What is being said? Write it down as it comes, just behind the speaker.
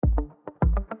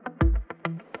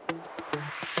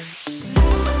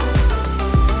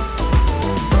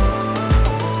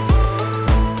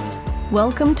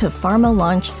Welcome to Pharma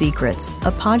Launch Secrets,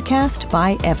 a podcast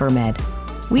by Evermed.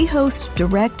 We host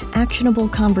direct, actionable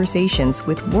conversations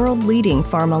with world-leading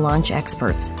pharma launch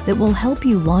experts that will help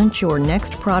you launch your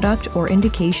next product or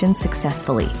indication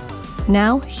successfully.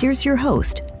 Now, here's your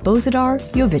host, Bozidar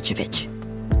Jovicevic.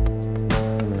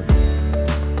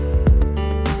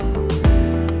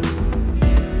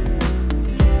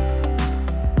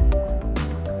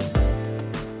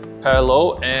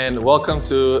 Hello and welcome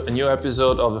to a new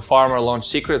episode of the Pharma Launch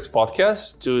Secrets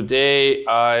podcast. Today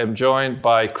I am joined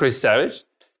by Chris Savage.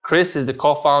 Chris is the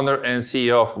co-founder and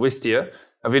CEO of Wistia,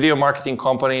 a video marketing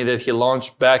company that he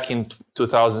launched back in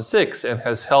 2006 and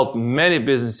has helped many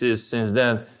businesses since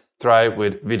then thrive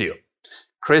with video.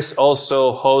 Chris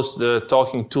also hosts the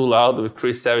Talking Too Loud with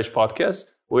Chris Savage podcast,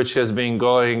 which has been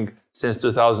going since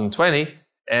 2020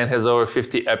 and has over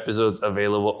 50 episodes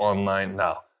available online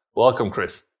now. Welcome,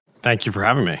 Chris. Thank you for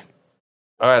having me.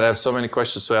 All right, I have so many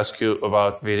questions to ask you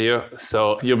about video.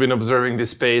 So you've been observing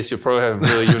this space. You probably have a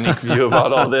really unique view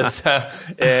about all this.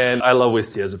 And I love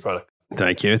Wistia as a product.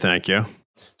 Thank you.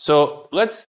 So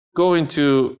let's go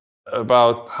into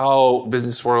about how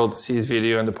business world sees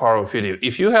video and the power of video.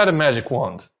 If you had a magic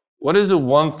wand, what is the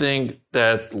one thing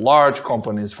that large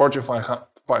companies, Fortune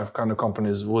 500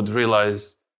 companies would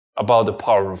realize about the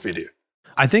power of video?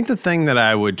 I think the thing that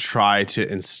I would try to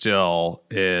instill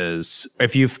is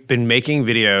if you've been making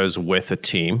videos with a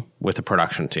team, with a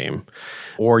production team,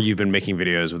 or you've been making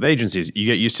videos with agencies, you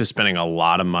get used to spending a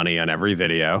lot of money on every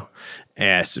video,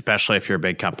 especially if you're a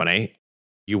big company.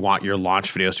 You want your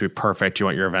launch videos to be perfect. You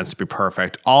want your events to be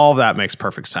perfect. All of that makes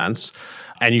perfect sense.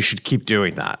 And you should keep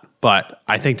doing that. But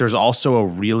I think there's also a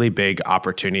really big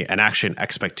opportunity and actually an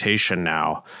expectation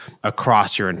now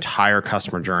across your entire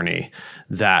customer journey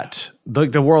that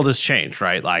the world has changed,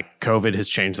 right? Like COVID has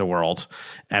changed the world.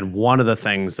 And one of the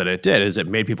things that it did is it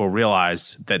made people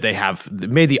realize that it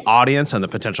made the audience and the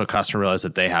potential customer realize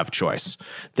that they have choice.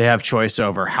 They have choice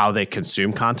over how they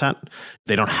consume content.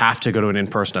 They don't have to go to an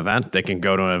in-person event. They can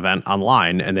go to an event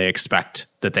online and they expect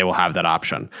that they will have that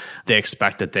option. They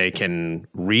expect that they can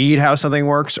read how something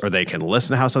works, or they can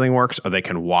listen to how something works, or they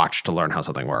can watch to learn how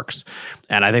something works.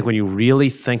 And I think when you really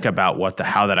think about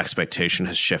how that expectation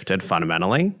has shifted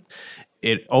fundamentally,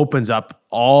 it opens up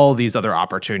all these other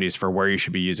opportunities for where you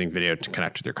should be using video to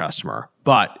connect with your customer.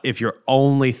 But if you're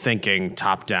only thinking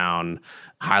top-down,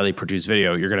 highly produced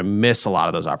video, you're going to miss a lot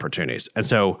of those opportunities. And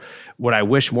so what I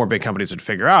wish more big companies would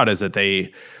figure out is that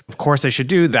of course, they should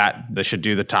do that. They should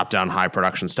do the top-down, high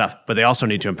production stuff, but they also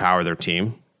need to empower their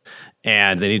team.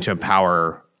 And they need to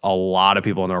empower a lot of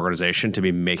people in the organization to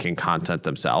be making content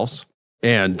themselves.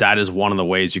 And that is one of the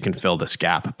ways you can fill this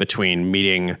gap between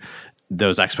meeting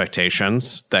those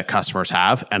expectations that customers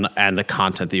have and the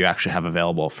content that you actually have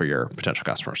available for your potential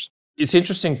customers. It's an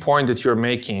interesting point that you're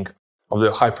making of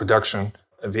the high production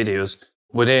videos.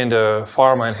 Within the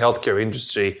pharma and healthcare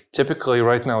industry, typically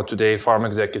right now today, pharma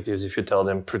executives, if you tell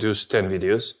them produce 10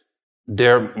 videos,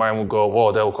 their mind will go,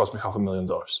 whoa, that will cost me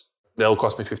 $500,000. That will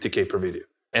cost me $50K per video.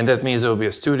 And that means there will be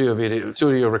a studio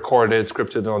recorded,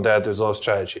 scripted and all that. There's a lot of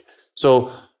strategy.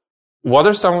 So what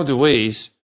are some of the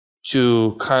ways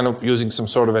to kind of using some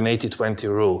sort of an 80-20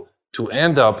 rule to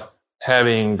end up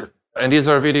having, and these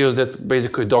are videos that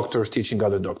basically doctors teaching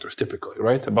other doctors typically,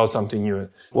 right? About something new.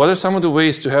 What are some of the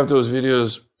ways to have those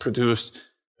videos produced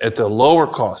at a lower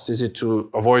cost? Is it to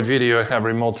avoid video and have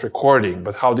remote recording?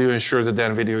 But how do you ensure that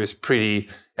then video is pretty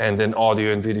and then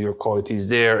audio and video quality is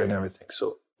there and everything?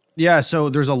 So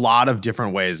there's a lot of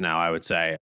different ways now, I would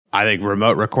say. I think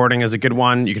remote recording is a good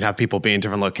one. You can have people be in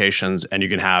different locations and you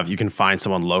can find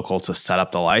someone local to set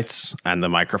up the lights and the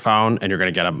microphone, and you're going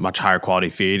to get a much higher quality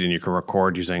feed, and you can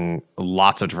record using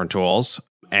lots of different tools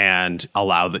and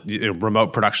allow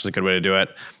remote production is a good way to do it.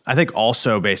 I think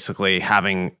also basically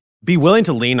be willing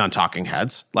to lean on talking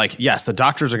heads. Like, yes, the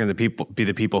doctors are going to be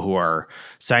the people who are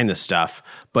saying this stuff,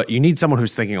 but you need someone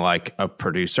who's thinking like a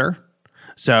producer.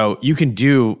 So you can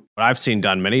do what I've seen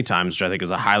done many times, which I think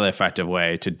is a highly effective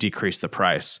way to decrease the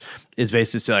price, is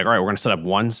basically say like, all right, we're going to set up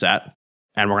one set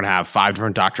and we're going to have 5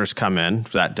 different doctors come in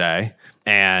for that day.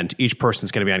 And each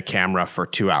person's going to be on camera for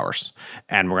 2 hours.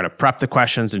 And we're going to prep the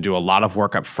questions and do a lot of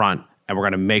work up front. And we're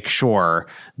going to make sure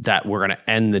that we're going to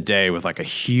end the day with like a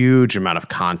huge amount of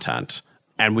content.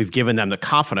 And we've given them the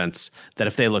confidence that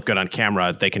if they look good on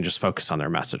camera, they can just focus on their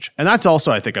message. And that's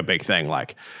also, I think, a big thing.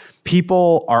 Like,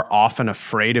 people are often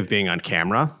afraid of being on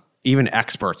camera. Even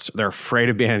experts, they're afraid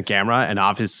of being on camera. And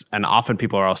often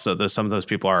people are some of those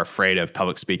people are afraid of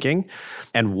public speaking.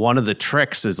 And one of the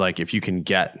tricks is like, if you can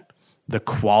get the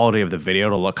quality of the video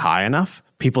to look high enough,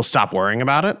 people stop worrying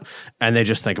about it and they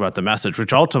just think about the message,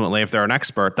 which ultimately, if they're an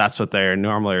expert, that's what they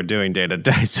normally are doing day to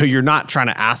day. So you're not trying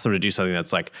to ask them to do something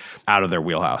that's like out of their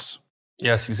wheelhouse.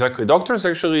 Yes, exactly. Doctors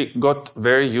actually got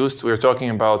very used. We're talking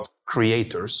about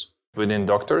creators within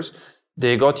doctors.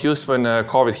 They got used when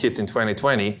COVID hit in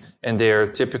 2020, and they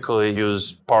typically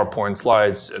use PowerPoint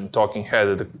slides and talking head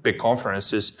at the big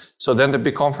conferences. So then the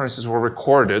big conferences were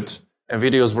recorded and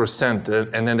videos were sent,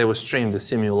 and then they were streamed the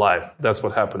simu live. That's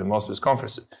what happened in most of these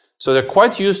conferences. So they're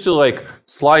quite used to like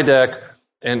slide deck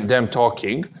and them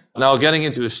talking. Now getting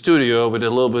into a studio with a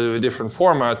little bit of a different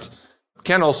format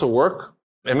can also work.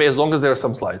 I mean, as long as there are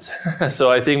some slides.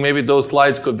 So I think maybe those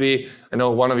slides could be, I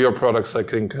know one of your products, I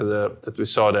think that we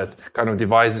saw that kind of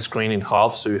divides the screen in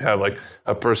half. So you have like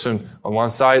a person on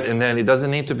one side, and then it doesn't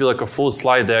need to be like a full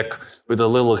slide deck with a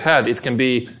little head. It can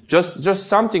be just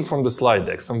something from the slide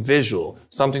deck, some visual,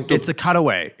 something to... It's a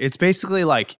cutaway. It's basically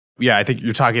like, yeah, I think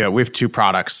you're talking about, we have two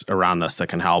products around this that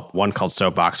can help. One called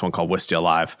Soapbox, one called Wistia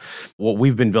Live. What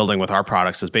we've been building with our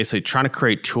products is basically trying to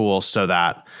create tools so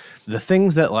that the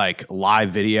things that like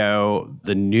live video,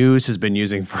 the news has been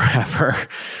using forever,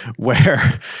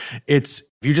 where it's,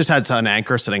 if you just had an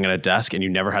anchor sitting at a desk and you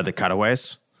never had the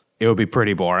cutaways, it would be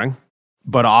pretty boring.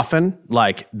 But often,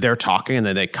 like, they're talking and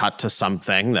then they cut to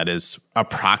something that is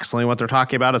approximately what they're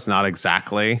talking about. It's not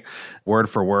exactly word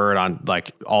for word on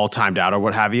like all timed out or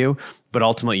what have you. But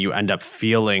ultimately, you end up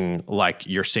feeling like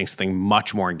you're seeing something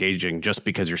much more engaging just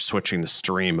because you're switching the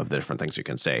stream of the different things you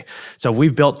can see. So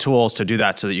we've built tools to do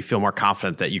that so that you feel more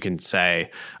confident that you can say,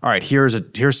 all right, here's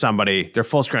somebody, they're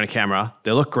full screen of camera.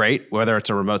 They look great, whether it's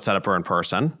a remote setup or in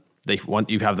person.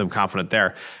 You have them confident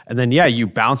there. And then, yeah, you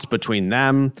bounce between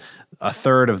them, a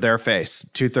third of their face,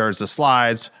 2/3 the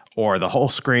slides, or the whole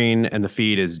screen and the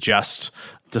feed is just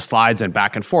the slides and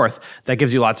back and forth. That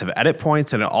gives you lots of edit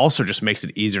points, and it also just makes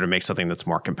it easier to make something that's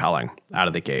more compelling out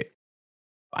of the gate.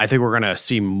 I think we're going to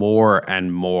see more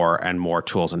and more and more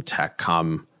tools and tech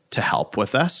come to help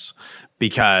with this,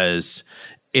 because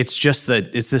it's just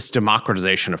that it's this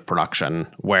democratization of production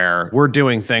where we're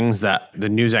doing things that the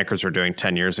news anchors were doing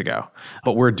 10 years ago,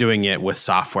 but we're doing it with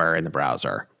software in the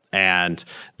browser. And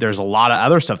there's a lot of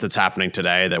other stuff that's happening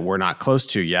today that we're not close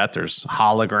to yet. There's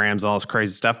holograms, all this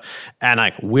crazy stuff. And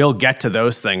like, we'll get to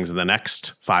those things in the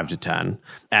next 5 to 10.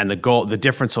 And the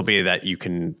difference will be that you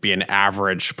can be an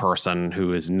average person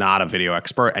who is not a video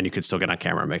expert, and you could still get on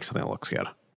camera and make something that looks good.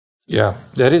 Yeah,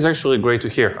 that is actually great to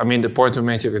hear. I mean, the point you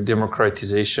made, like a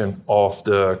democratization of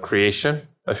the creation.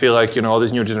 I feel like, all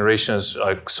these new generations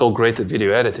are so great at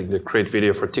video editing. They create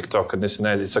video for TikTok and this and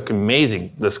that. It's like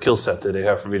amazing, the skill set that they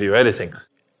have for video editing.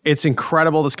 It's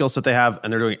incredible, the skill set they have,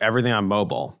 and they're doing everything on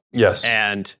mobile. Yes.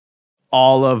 And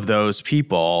all of those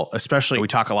people, especially, we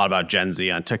talk a lot about Gen Z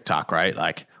on TikTok, right?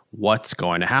 Like, what's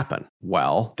going to happen?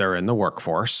 Well, they're in the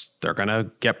workforce. They're going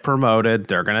to get promoted.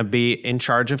 They're going to be in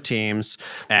charge of teams.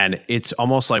 And it's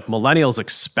almost like millennials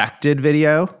expected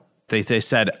video. They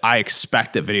said, I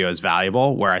expect that video is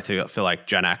valuable, where I feel like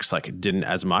Gen X didn't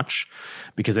as much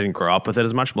because they didn't grow up with it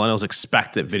as much. Millennials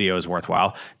expect that video is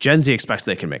worthwhile. Gen Z expects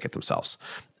they can make it themselves.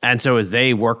 And so as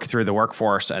they work through the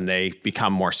workforce and they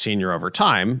become more senior over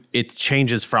time, it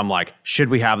changes from like, should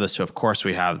we have this to of course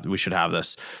we should have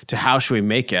this, to how should we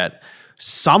make it?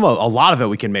 A lot of it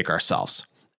we can make ourselves.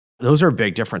 Those are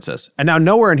big differences. And now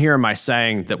nowhere in here am I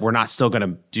saying that we're not still going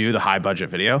to do the high budget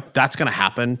video. That's going to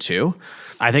happen too.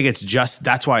 I think it's just,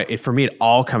 that's why for me, it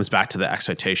all comes back to the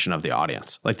expectation of the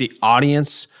audience. Like, the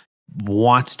audience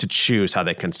wants to choose how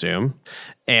they consume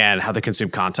and how they consume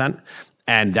content.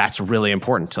 And that's really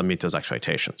important to meet those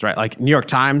expectations, right? Like New York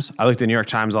Times, I look at the New York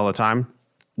Times all the time.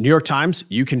 New York Times,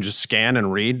 you can just scan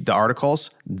and read the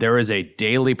articles. There is a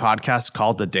daily podcast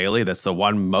called The Daily. That's the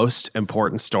one most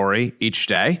important story each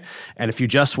day. And if you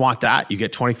just want that, you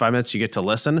get 25 minutes, you get to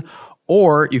listen.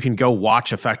 Or you can go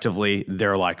watch effectively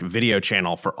their video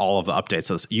channel for all of the updates.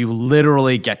 So you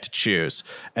literally get to choose.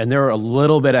 And they're a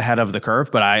little bit ahead of the curve,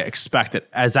 but I expect that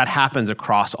as that happens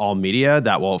across all media,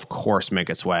 that will of course make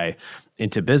its way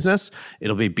into business.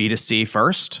 It'll be B2C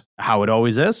first, how it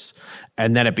always is,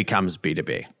 and then it becomes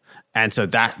B2B. And so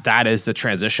that is the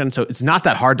transition. So it's not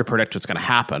that hard to predict what's going to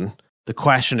happen. The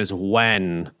question is,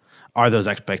 when are those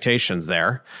expectations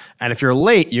there? And if you're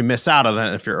late, you miss out on it.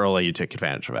 And if you're early, you take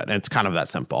advantage of it. And it's kind of that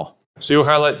simple. So you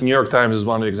highlight New York Times as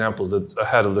one of the examples that's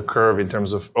ahead of the curve in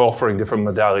terms of offering different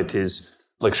modalities,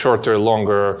 like shorter,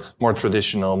 longer, more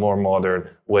traditional, more modern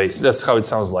ways. That's how it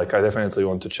sounds like. I definitely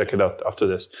want to check it out after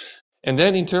this. And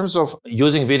then in terms of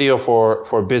using video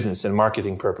for business and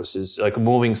marketing purposes, like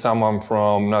moving someone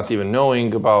from not even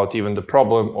knowing about even the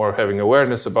problem or having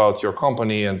awareness about your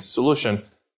company and the solution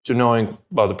to knowing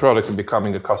about the product and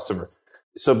becoming a customer.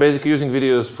 So basically using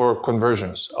videos for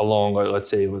conversions along,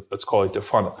 let's call it the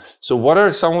funnel. So what are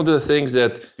some of the things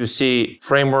that you see,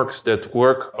 frameworks that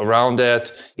work around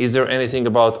that? Is there anything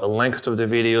about the length of the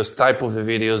videos, type of the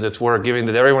videos that work, given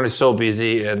that everyone is so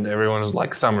busy and everyone is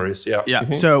like summaries? Yeah.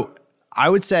 Yeah. So I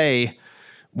would say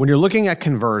when you're looking at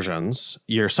conversions,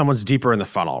 someone's deeper in the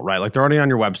funnel, right? Like they're already on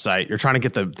your website. You're trying to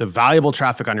get the valuable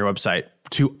traffic on your website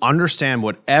to understand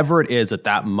whatever it is at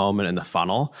that moment in the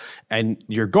funnel. And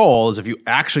your goal is if you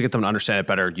actually get them to understand it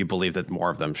better, you believe that more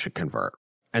of them should convert.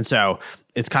 And so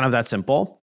it's kind of that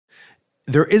simple.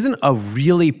 There isn't a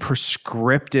really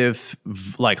prescriptive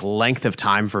like length of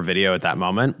time for video at that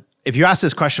moment. If you asked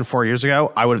this question 4 years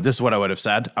ago, this is what I would have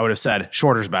said. I would have said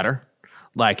shorter is better.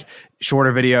 Like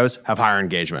shorter videos have higher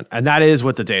engagement. And that is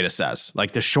what the data says.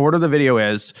 Like the shorter the video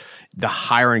is, the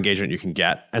higher engagement you can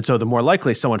get. And so the more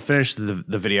likely someone finishes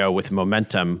the video with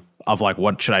momentum of like,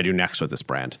 what should I do next with this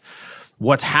brand?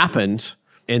 What's happened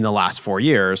in the last 4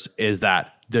 years is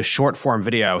that the short form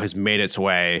video has made its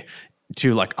way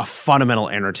to like a fundamental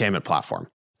entertainment platform.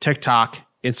 TikTok,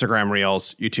 Instagram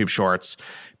Reels, YouTube Shorts.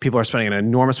 People are spending an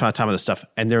enormous amount of time on this stuff,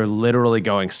 and they're literally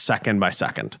going second by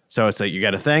second. So it's like you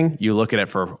get a thing, you look at it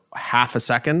for half a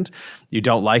second, you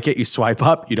don't like it, you swipe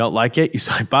up, you don't like it, you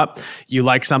swipe up, you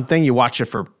like something, you watch it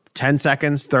for 10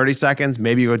 seconds, 30 seconds,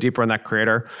 maybe you go deeper in that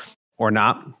creator or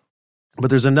not.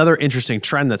 But there's another interesting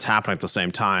trend that's happening at the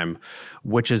same time,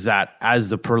 which is that as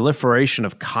the proliferation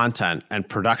of content and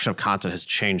production of content has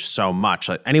changed so much,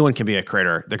 like anyone can be a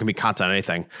creator, there can be content on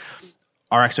anything.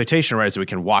 Our expectation, right, is that we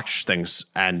can watch things,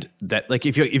 and that like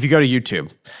if you go to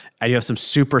YouTube and you have some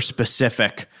super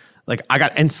specific, like I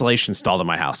got insulation installed in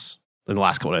my house in the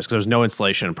last couple of days because there was no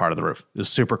insulation in part of the roof. It was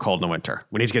super cold in the winter.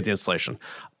 We need to get the insulation.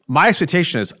 My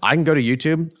expectation is I can go to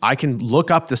YouTube, I can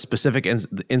look up the specific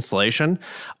insulation,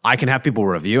 I can have people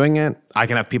reviewing it, I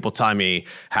can have people telling me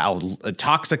how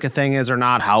toxic a thing is or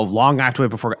not, how long I have to wait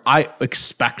before. I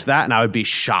expect that, and I would be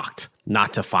shocked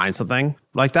not to find something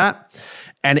like that.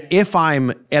 if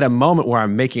I'm at a moment where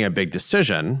I'm making a big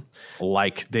decision,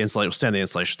 like the insulation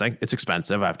thing, it's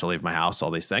expensive, I have to leave my house,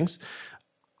 all these things,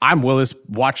 I'm willing to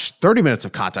watch 30 minutes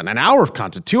of content, an hour of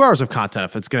content, 2 hours of content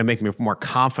if it's going to make me more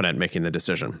confident making the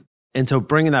decision. And so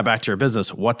bringing that back to your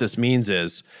business, what this means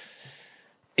is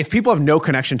if people have no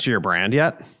connection to your brand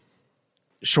yet,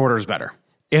 shorter is better.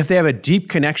 If they have a deep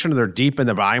connection, they're deep in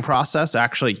the buying process,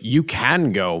 actually, you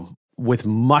can go with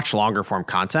much longer form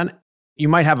content. You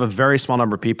might have a very small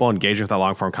number of people engaging with that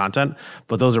long form content,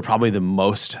 but those are probably the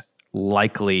most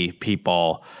likely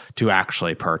people to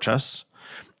actually purchase.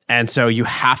 And so you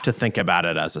have to think about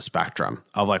it as a spectrum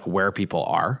of like where people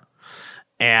are.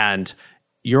 And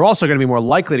you're also going to be more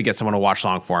likely to get someone to watch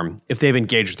long form if they've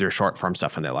engaged with your short form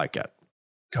stuff and they like it.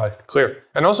 Got it. Clear.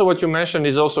 And also what you mentioned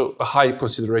is also a high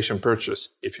consideration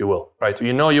purchase, if you will, right?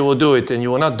 You know you will do it and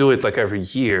you will not do it like every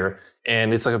year.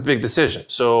 And it's like a big decision.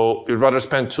 So you'd rather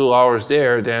spend 2 hours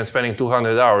there than spending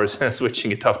 200 hours and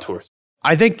switching it afterwards.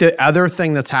 I think the other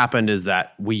thing that's happened is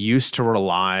that we used to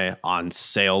rely on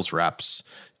sales reps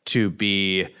to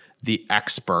be the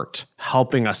expert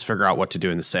helping us figure out what to do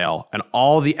in the sale. And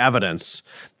all the evidence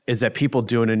is that people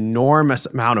do an enormous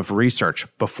amount of research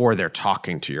before they're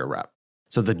talking to your rep.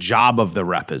 So the job of the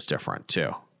rep is different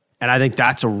too. And I think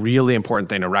that's a really important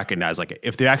thing to recognize. Like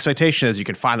if the expectation is you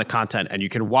can find the content and you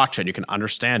can watch it, you can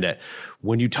understand it,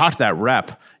 when you talk to that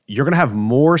rep, you're going to have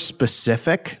more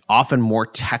specific, often more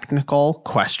technical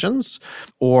questions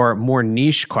or more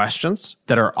niche questions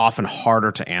that are often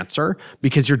harder to answer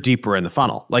because you're deeper in the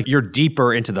funnel. Like you're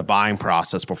deeper into the buying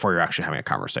process before you're actually having a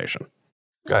conversation.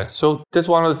 Got it. So that's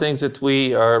one of the things that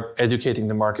we are educating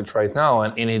the market right now.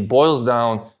 And it boils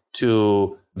down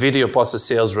to video plus a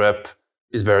sales rep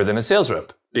is better than a sales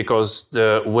rep, because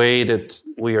the way that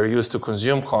we are used to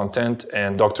consume content,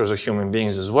 and doctors are human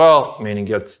beings as well, meaning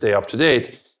stay up to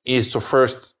date, is to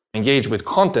first engage with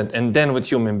content and then with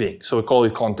human beings. So we call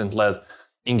it content-led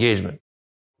engagement.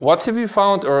 What have you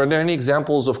found, or are there any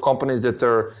examples of companies that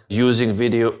are using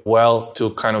video well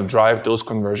to kind of drive those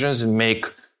conversions and make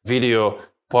video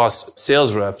plus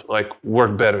sales rep like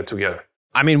work better together?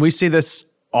 I mean, we see this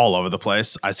all over the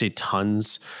place. I see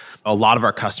tons. A lot of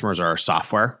our customers are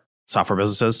software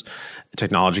businesses,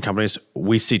 technology companies.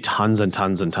 We see tons and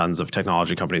tons and tons of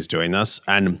technology companies doing this.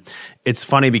 And it's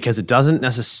funny because it doesn't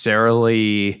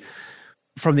necessarily,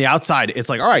 from the outside, it's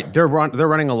like, all right, they're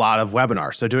running a lot of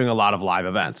webinars. They're doing a lot of live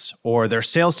events, or their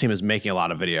sales team is making a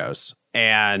lot of videos.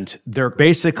 And they're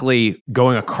basically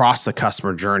going across the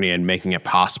customer journey and making it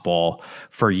possible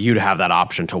for you to have that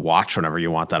option to watch whenever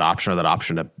you want that option, or that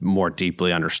option to more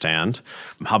deeply understand.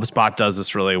 HubSpot does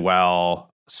this really well.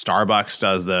 Starbucks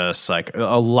does this. Like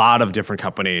a lot of different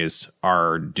companies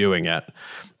are doing it.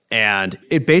 And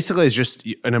it basically is just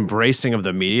an embracing of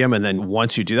the medium. And then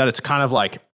once you do that, it's kind of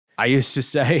like, I used to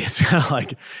say, it's kind of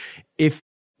like if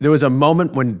there was a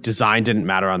moment when design didn't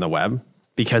matter on the web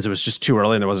because it was just too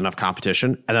early and there wasn't enough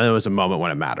competition. And then there was a moment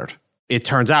when it mattered. It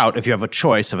turns out if you have a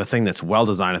choice of a thing that's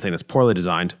well-designed, a thing that's poorly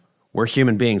designed, we're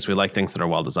human beings. We like things that are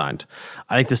well-designed.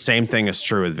 I think the same thing is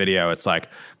true with video. It's like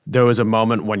there was a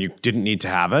moment when you didn't need to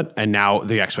have it, and now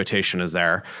the expectation is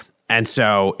there. And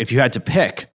so if you had to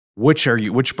pick which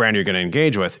brand you're going to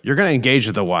engage with, you're going to engage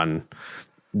with the one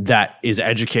that is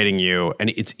educating you and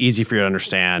it's easy for you to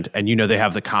understand. And you know they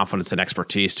have the confidence and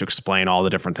expertise to explain all the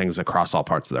different things across all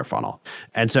parts of their funnel.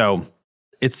 And so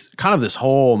it's kind of this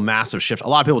whole massive shift. A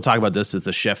lot of people talk about this as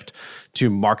the shift to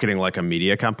marketing like a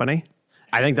media company.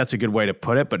 I think that's a good way to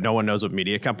put it, but no one knows what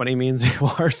media company means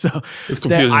anymore. So it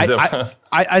confuses them.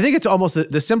 I think it's almost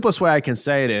the simplest way I can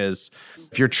say it is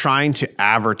if you're trying to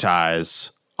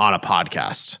advertise on a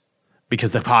podcast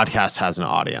because the podcast has an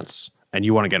audience and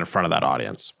you want to get in front of that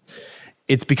audience,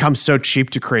 it's become so cheap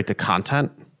to create the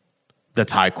content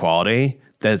that's high quality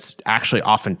that's actually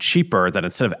often cheaper that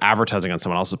instead of advertising on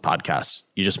someone else's podcast,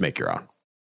 you just make your own.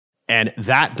 And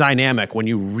that dynamic, when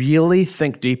you really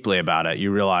think deeply about it, you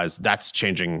realize that's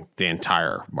changing the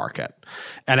entire market.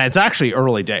 And it's actually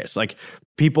early days. Like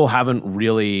people haven't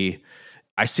really,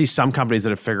 I see some companies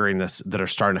that are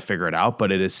starting to figure it out,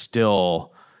 but it is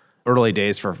still early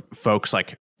days for folks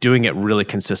like doing it really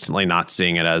consistently, not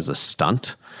seeing it as a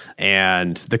stunt.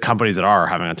 And the companies that are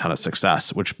having a ton of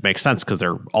success, which makes sense because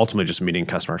they're ultimately just meeting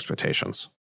customer expectations.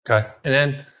 Okay. And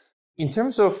then in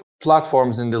terms of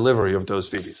platforms and delivery of those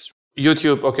videos,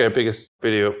 YouTube, okay, biggest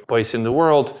video place in the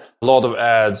world, a lot of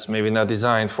ads, maybe not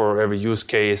designed for every use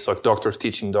case, like doctors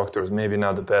teaching doctors, maybe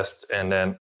not the best. And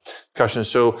then question.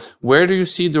 So where do you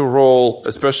see the role,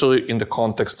 especially in the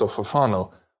context of a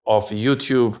funnel, of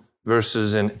YouTube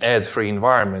versus an ad-free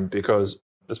environment? Because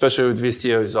especially with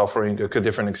Wistia is offering a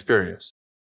different experience.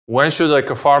 When should like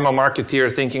a pharma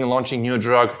marketeer thinking launching new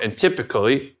drug, and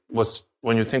typically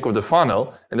when you think of the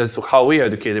funnel, and that's how we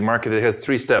educate the market, it has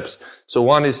 3 steps. So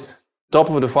one is top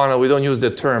of the funnel, we don't use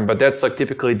that term, but that's like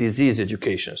typically disease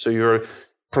education. So you're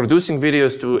producing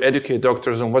videos to educate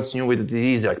doctors on what's new with the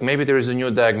disease act. Maybe there is a new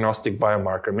diagnostic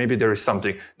biomarker. Maybe there is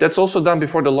something. That's also done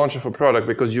before the launch of a product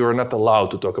because you are not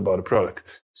allowed to talk about a product.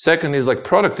 Second is like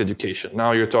product education.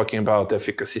 Now you're talking about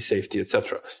efficacy, safety,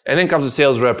 etc. And then comes the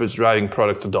sales rep who's driving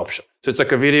product adoption. So it's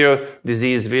like a video,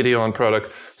 disease, video on product,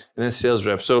 and then sales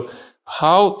rep. So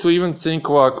how to even think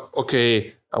like,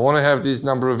 okay, I want to have this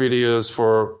number of videos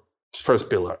for first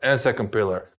pillar and second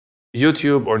pillar.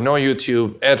 YouTube or no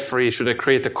YouTube, ad-free, should I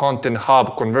create a content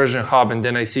hub, conversion hub, and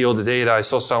then I see all the data. I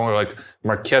saw somewhere like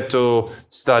Marketo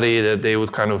study that they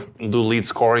would kind of do lead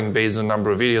scoring based on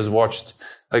number of videos watched.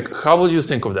 Like, how would you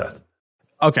think of that?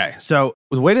 Okay, so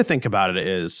the way to think about it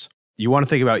is you want to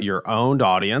think about your owned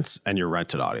audience and your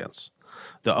rented audience.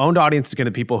 The owned audience is going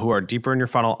to be people who are deeper in your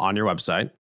funnel on your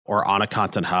website or on a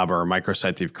content hub or a microsite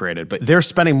that you've created, but they're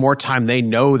spending more time. They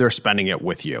know they're spending it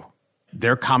with you.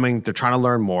 They're coming, they're trying to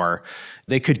learn more.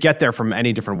 They could get there from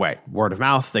any different way. Word of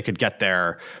mouth, they could get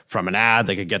there from an ad,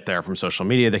 they could get there from social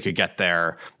media, they could get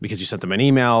there because you sent them an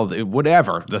email,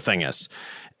 whatever the thing is.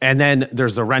 And then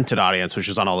there's the rented audience, which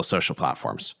is on all the social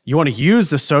platforms. You want to use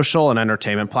the social and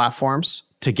entertainment platforms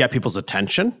to get people's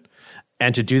attention.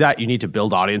 And to do that, you need to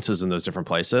build audiences in those different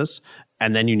places.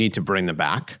 And then you need to bring them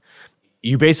back.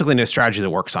 You basically need a strategy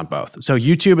that works on both. So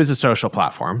YouTube is a social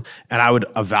platform, and I would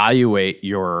evaluate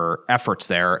your efforts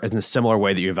there in a similar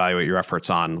way that you evaluate your efforts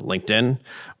on LinkedIn,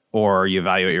 or you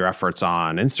evaluate your efforts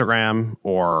on Instagram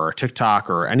or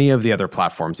TikTok or any of the other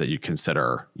platforms that you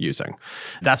consider using.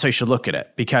 That's how you should look at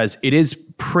it, because it is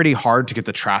pretty hard to get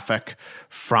the traffic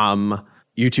from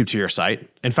YouTube to your site.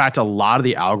 In fact, a lot of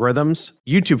the algorithms,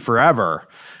 YouTube forever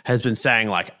has been saying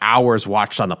like hours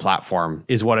watched on the platform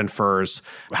is what infers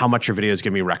how much your video is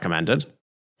going to be recommended.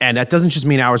 And that doesn't just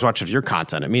mean hours watched of your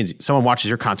content. It means someone watches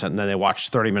your content and then they watch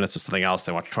 30 minutes of something else.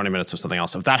 They watch 20 minutes of something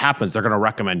else. If that happens, they're going to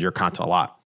recommend your content a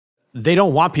lot. They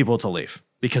don't want people to leave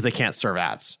because they can't serve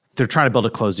ads. They're trying to build a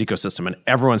closed ecosystem, and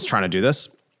everyone's trying to do this.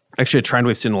 Actually, a trend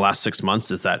we've seen in the last 6 months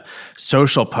is that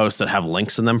social posts that have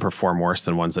links in them perform worse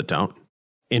than ones that don't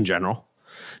in general.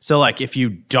 So like if you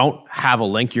don't have a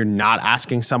link, you're not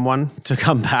asking someone to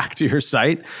come back to your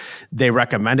site. They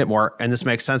recommend it more. And this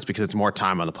makes sense because it's more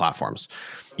time on the platforms.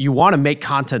 You want to make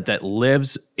content that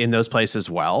lives in those places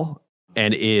well.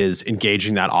 and is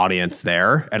engaging that audience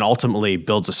there and ultimately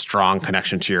builds a strong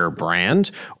connection to your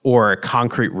brand or a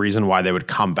concrete reason why they would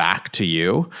come back to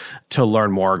you to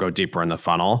learn more or go deeper in the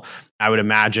funnel. I would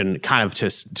imagine, kind of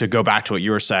to go back to what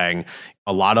you were saying,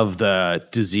 a lot of the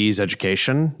disease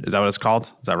education, is that what it's called?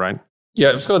 Is that right?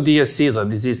 Yeah, it's called DSC, the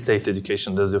disease state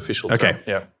education. That's the official term. Okay.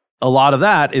 Yeah. A lot of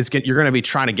that is you're going to be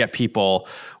trying to get people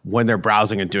when they're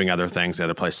browsing and doing other things, the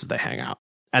other places they hang out.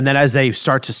 And then as they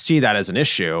start to see that as an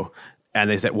issue, and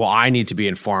they say, well, I need to be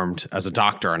informed as a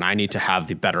doctor, and I need to have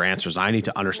the better answers. I need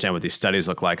to understand what these studies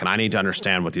look like, and I need to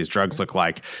understand what these drugs look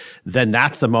like. Then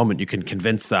that's the moment you can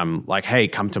convince them, like, hey,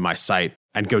 come to my site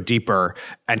and go deeper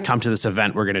and come to this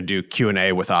event. We're going to do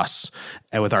Q&A with us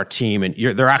and with our team. And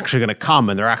they're actually going to come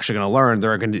and they're actually going to learn.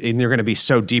 They're going to be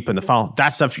so deep in the funnel. That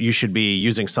stuff, you should be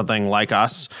using something like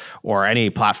us or any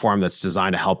platform that's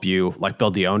designed to help you like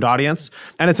build the owned audience.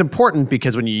 And it's important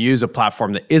because when you use a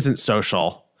platform that isn't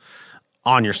social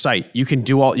on your site, you can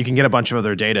get a bunch of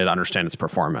other data to understand its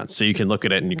performance. So you can look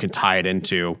at it and you can tie it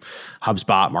into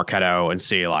HubSpot, Marketo, and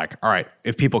see like, all right,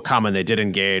 if people come and they did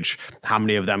engage, how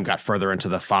many of them got further into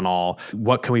the funnel?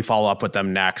 What can we follow up with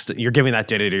them next? You're giving that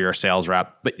data to your sales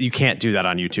rep, but you can't do that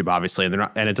on YouTube, obviously,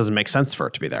 and it doesn't make sense for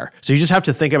it to be there. So you just have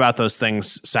to think about those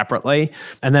things separately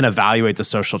and then evaluate the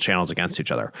social channels against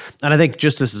each other. And I think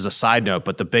just this is a side note,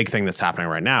 but the big thing that's happening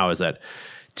right now is that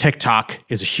TikTok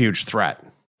is a huge threat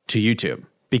to YouTube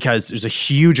because there's a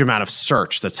huge amount of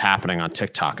search that's happening on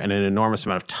TikTok and an enormous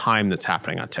amount of time that's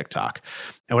happening on TikTok.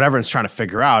 And what everyone's trying to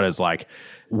figure out is like,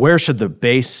 where should the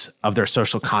base of their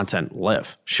social content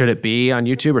live? Should it be on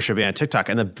YouTube or should it be on TikTok?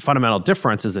 And the fundamental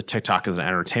difference is that TikTok is an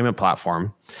entertainment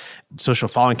platform. Social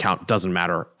following count doesn't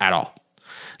matter at all.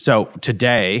 So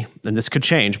today, and this could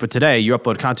change, but today you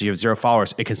upload content, you have 0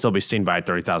 followers, it can still be seen by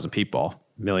 30,000 people,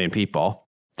 million people.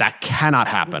 That cannot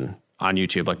happen on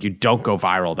YouTube. Like you don't go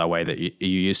viral that way that you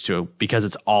used to because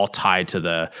it's all tied to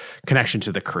the connection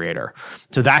to the creator.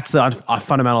 So that's a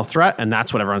fundamental threat, and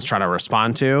that's what everyone's trying to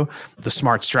respond to. The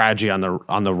smart strategy on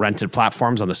the rented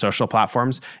platforms, on the social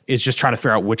platforms, is just trying to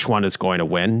figure out which one is going to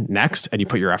win next, and you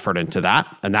put your effort into that.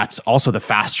 And that's also the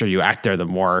faster you act there, the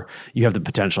more you have the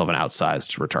potential of an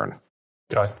outsized return.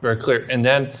 Got it. Very clear. And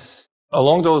then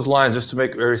along those lines, just to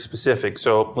make it very specific.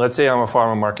 So let's say I'm a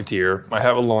pharma marketeer. I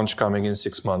have a launch coming in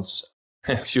 6 months.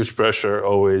 It's huge pressure,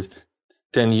 always.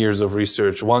 10 years of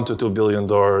research, $1 to $2 billion,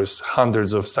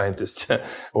 hundreds of scientists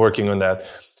working on that.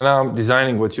 Now I'm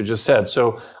designing what you just said.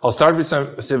 So I'll start with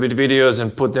some specific videos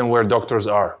and put them where doctors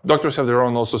are. Doctors have their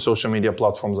own also social media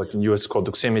platforms, like in US called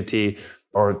Doximity,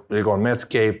 or they go on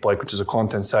Medscape, like, which is a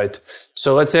content site.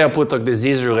 So let's say I put like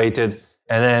disease related,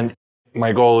 and then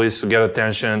my goal is to get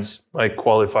attention, like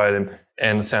qualify them,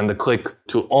 and send a click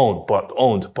to owned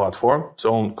platform, so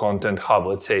owned content hub,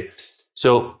 let's say.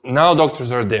 So now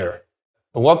doctors are there.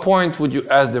 At what point would you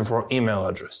ask them for email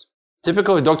address?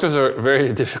 Typically, doctors are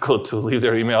very difficult to leave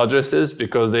their email addresses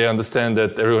because they understand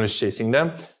that everyone is chasing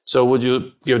them. So would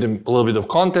you give them a little bit of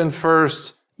content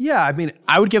first? Yeah, I mean,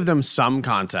 I would give them some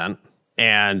content,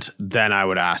 and then I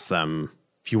would ask them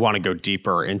if you want to go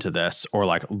deeper into this or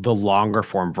like the longer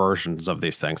form versions of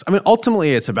these things. I mean,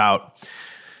 ultimately, it's about...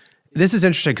 This is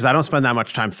interesting because I don't spend that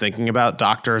much time thinking about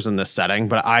doctors in this setting,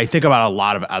 but I think about a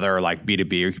lot of other like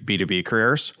B2B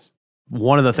careers.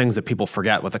 One of the things that people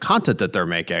forget with the content that they're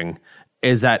making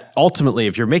is that ultimately,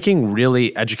 if you're making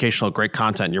really educational, great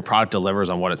content and your product delivers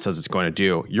on what it says it's going to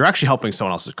do, you're actually helping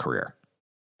someone else's career.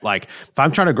 Like if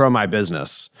I'm trying to grow my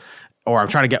business, or I'm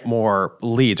trying to get more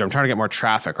leads, or I'm trying to get more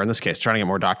traffic, or in this case, trying to get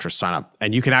more doctors sign up,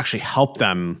 and you can actually help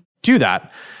them do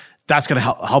that, that's going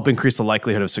to help increase the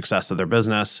likelihood of success of their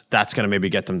business. That's going to maybe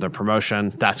get them the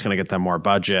promotion. That's going to get them more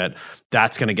budget.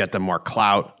 That's going to get them more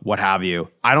clout, what have you.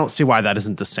 I don't see why that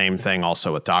isn't the same thing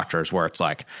also with doctors, where it's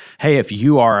like, hey, if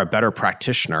you are a better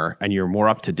practitioner and you're more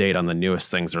up to date on the newest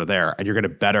things that are there, and you're going to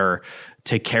better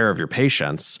take care of your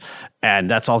patients, and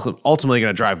that's also ultimately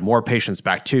going to drive more patients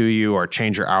back to you, or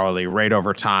change your hourly rate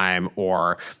over time,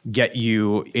 or get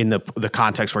you in the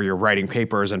context where you're writing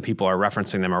papers and people are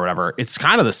referencing them or whatever. It's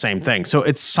kind of the same thing. So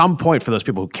at some point, for those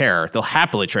people who care, they'll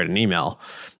happily trade an email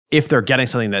if they're getting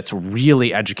something that's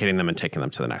really educating them and taking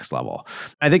them to the next level.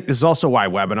 I think this is also why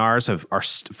webinars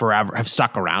have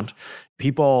stuck around.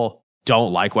 People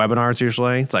don't like webinars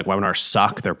usually. It's like webinars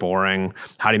suck, they're boring.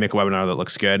 How do you make a webinar that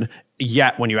looks good?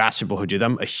 Yet when you ask people who do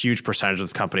them, a huge percentage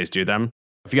of companies do them.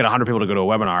 If you get 100 people to go to a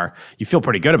webinar, you feel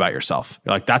pretty good about yourself.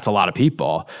 You're like, that's a lot of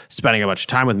people spending a bunch of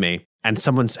time with me. And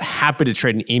someone's happy to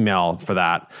trade an email for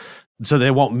that, so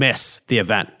they won't miss the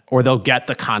event, or they'll get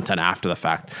the content after the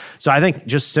fact. So I think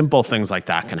just simple things like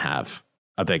that can have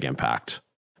a big impact.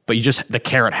 But the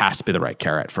carrot has to be the right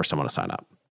carrot for someone to sign up.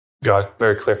 Got it.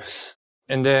 Very clear.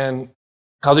 And then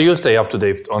how do you stay up to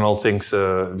date on all things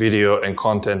video and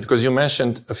content? Because you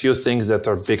mentioned a few things that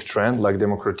are big trend, like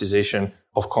democratization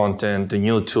of content, the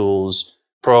new tools.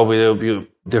 Probably there'll be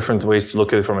different ways to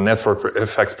look at it from a network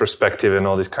effects perspective and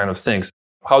all these kind of things.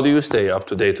 How do you stay up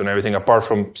to date on everything apart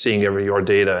from seeing your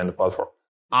data and the platform?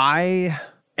 I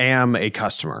am a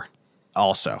customer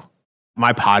also.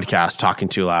 My podcast, Talking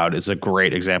Too Loud, is a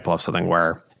great example of something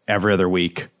where every other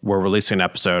week we're releasing an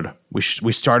episode.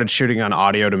 We started shooting on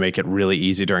audio to make it really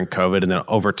easy during COVID. And then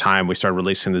over time, we started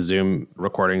releasing the Zoom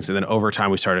recordings. And then over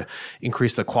time, we started to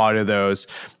increase the quality of those.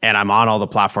 And I'm on all the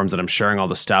platforms and I'm sharing all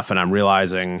the stuff. And I'm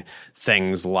realizing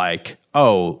things like,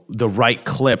 oh, the right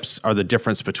clips are the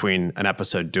difference between an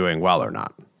episode doing well or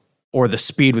not, or the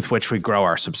speed with which we grow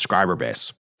our subscriber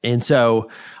base. And so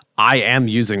I am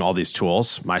using all these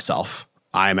tools myself.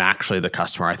 I'm actually the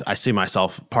customer. I see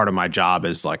myself, part of my job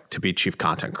is like to be chief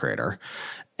content creator.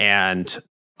 And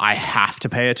I have to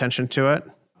pay attention to it.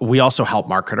 We also help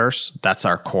marketers. That's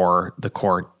the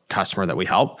core customer that we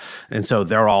help. And so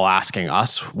they're all asking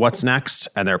us what's next,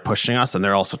 and they're pushing us, and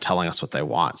they're also telling us what they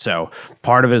want. So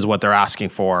part of it is what they're asking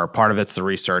for. Part of it's the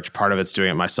research. Part of it's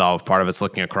doing it myself. Part of it's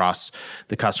looking across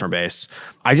the customer base.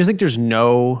 I just think there's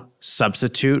no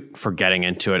substitute for getting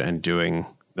into it and doing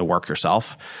the work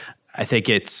yourself. I think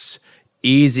it's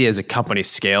easy as a company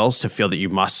scales to feel that you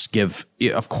must give,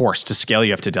 of course, to scale,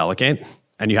 you have to delegate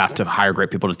and you have to hire great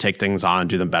people to take things on and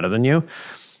do them better than you.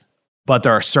 But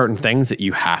there are certain things that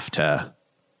you have to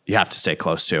stay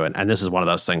close to. And this is one of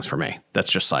those things for me. That's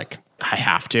just like, I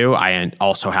have to. I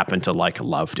also happen to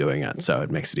love doing it. So it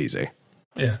makes it easy.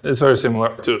 Yeah, it's very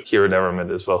similar to here at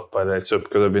Evermed as well, by the way. So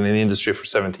because I've been in the industry for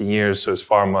 17 years, so as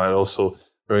pharma, I also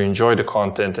really enjoy the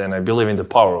content and I believe in the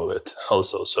power of it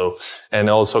also. So, and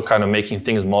also kind of making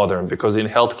things modern, because in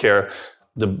healthcare,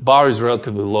 the bar is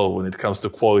relatively low when it comes to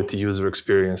quality user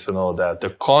experience and all that. The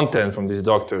content from these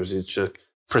doctors is just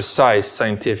precise,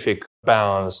 scientific,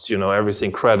 balanced,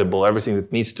 everything credible, everything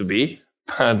that needs to be.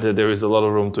 And there is a lot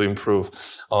of room to improve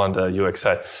on the UX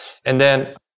side. And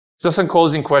then just some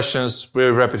closing questions,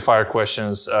 very rapid fire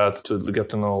questions to get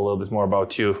to know a little bit more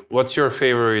about you. What's your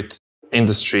favorite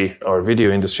industry or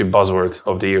video industry buzzword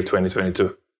of the year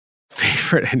 2022?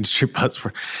 Favorite industry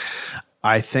buzzword?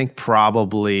 I think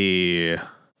probably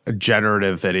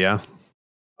generative video.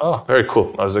 Oh, very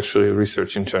cool. I was actually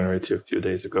researching generative a few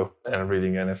days ago and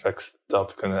reading NFX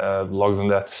topic and blogs on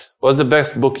that. What's the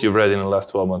best book you've read in the last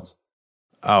 12 months?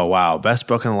 Oh, wow. Best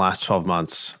book in the last 12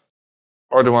 months.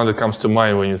 Or the one that comes to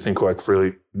mind when you think like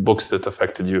really books that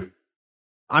affected you.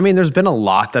 I mean, there's been a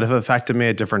lot that have affected me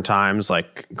at different times.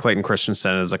 Like Clayton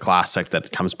Christensen is a classic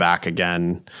that comes back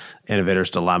again, Innovator's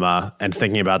Dilemma, and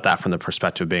thinking about that from the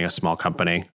perspective of being a small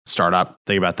company, startup,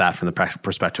 thinking about that from the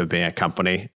perspective of being a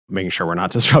company, making sure we're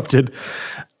not disrupted.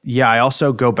 Yeah, I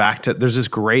also go back to, there's this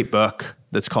great book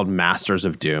that's called Masters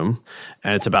of Doom,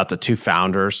 and it's about the two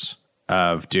founders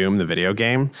of Doom, the video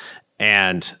game,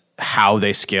 and how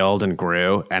they scaled and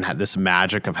grew, and had this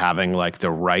magic of having like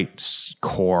the right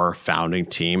core founding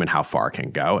team and how far it can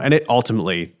go. And it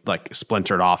ultimately like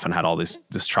splintered off and had all this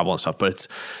trouble and stuff. But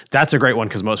that's a great one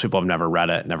because most people have never read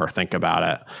it, never think about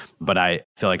it. But I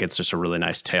feel like it's just a really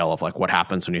nice tale of like what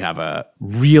happens when you have a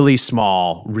really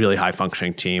small, really high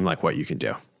functioning team, like what you can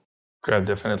do. Okay,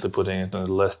 definitely putting it on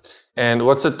the list. And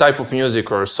what's the type of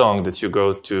music or song that you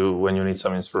go to when you need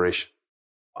some inspiration?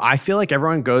 I feel like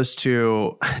everyone goes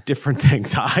to different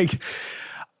things.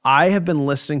 I have been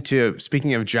listening to,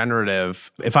 speaking of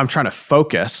generative, if I'm trying to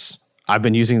focus, I've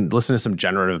been listening to some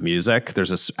generative music. There's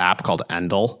this app called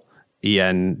Endel,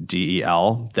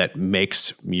 Endel, that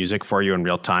makes music for you in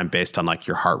real time based on like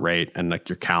your heart rate and like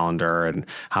your calendar and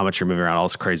how much you're moving around, all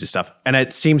this crazy stuff. And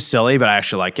it seems silly, but I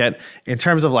actually like it. In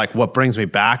terms of like what brings me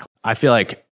back, I feel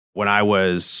like when I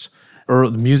was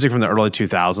music from the early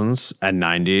 2000s and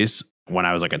 90s, when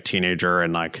I was like a teenager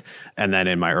and then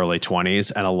in my early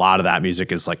 20s. And a lot of that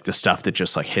music is like the stuff that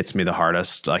just like hits me the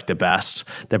hardest, like the best,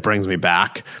 that brings me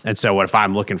back. And so if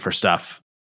I'm looking for stuff,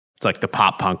 it's like the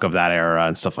pop punk of that era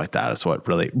and stuff like that is what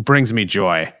really brings me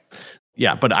joy.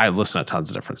 Yeah, but I listen to tons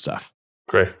of different stuff.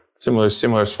 Great. Similar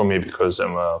for me because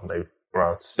I'm maybe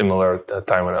around similar at that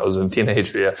time when I was a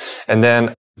teenager. Yeah. And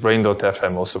then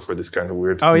Brain.fm also for this kind of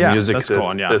weird music that's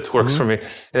cool. Yeah. That works for me.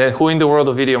 And then who in the world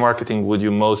of video marketing would you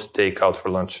most take out for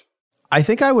lunch? I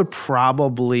think I would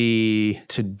probably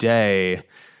today,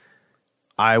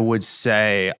 I would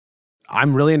say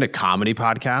I'm really into comedy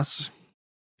podcasts.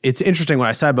 It's interesting when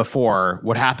I said before,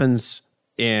 what happens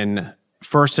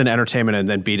first in entertainment and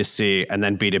then B2C and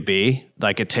then B2B,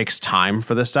 like it takes time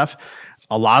for this stuff.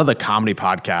 A lot of the comedy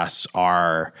podcasts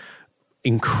are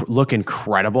look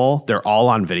incredible. They're all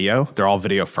on video. They're all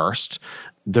video first.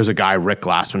 There's a guy, Rick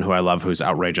Glassman, who I love, who's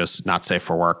outrageous, not safe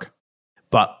for work.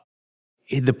 But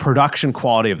the production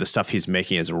quality of the stuff he's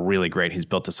making is really great. He's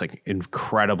built this like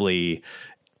incredibly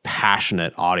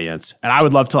passionate audience. And I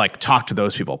would love to like talk to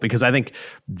those people, because I think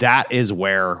that is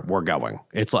where we're going.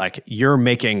 It's like you're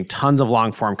making tons of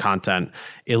long form content.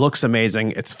 It looks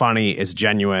amazing. It's funny. It's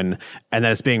genuine. And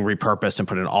then it's being repurposed and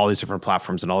put in all these different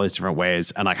platforms in all these different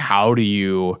ways. And like, how do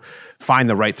you find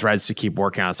the right threads to keep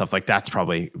working on stuff? Like that's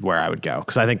probably where I would go.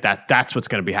 Because I think that's what's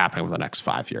going to be happening over the next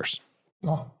 5 years.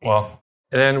 Well,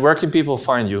 and then where can people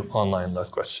find you online?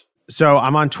 Last question. So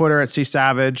I'm on Twitter at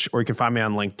csavage, or you can find me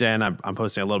on LinkedIn. I'm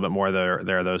posting a little bit more there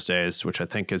those days, which I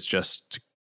think is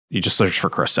you just search for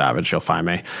Chris Savage, you'll find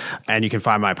me. And you can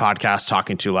find my podcast,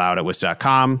 Talking Too Loud, at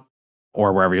wistia.com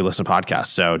or wherever you listen to podcasts.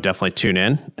 So definitely tune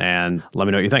in and let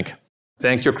me know what you think.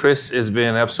 Thank you, Chris. It's been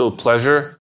an absolute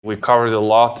pleasure. We covered a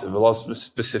lot of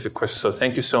specific questions. So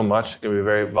thank you so much. It can be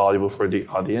very valuable for the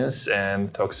audience,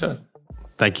 and talk soon.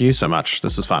 Thank you so much.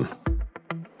 This is fun.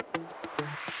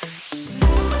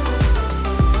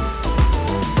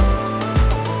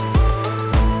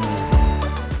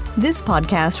 This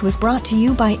podcast was brought to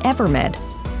you by Evermed.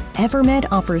 Evermed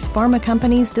offers pharma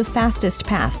companies the fastest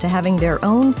path to having their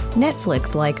own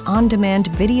Netflix-like on-demand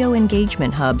video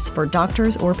engagement hubs for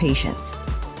doctors or patients.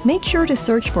 Make sure to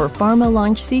search for Pharma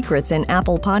Launch Secrets in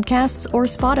Apple Podcasts or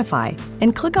Spotify,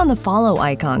 and click on the follow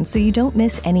icon so you don't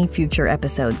miss any future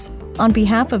episodes. On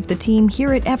behalf of the team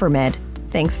here at Evermed,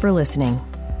 thanks for listening.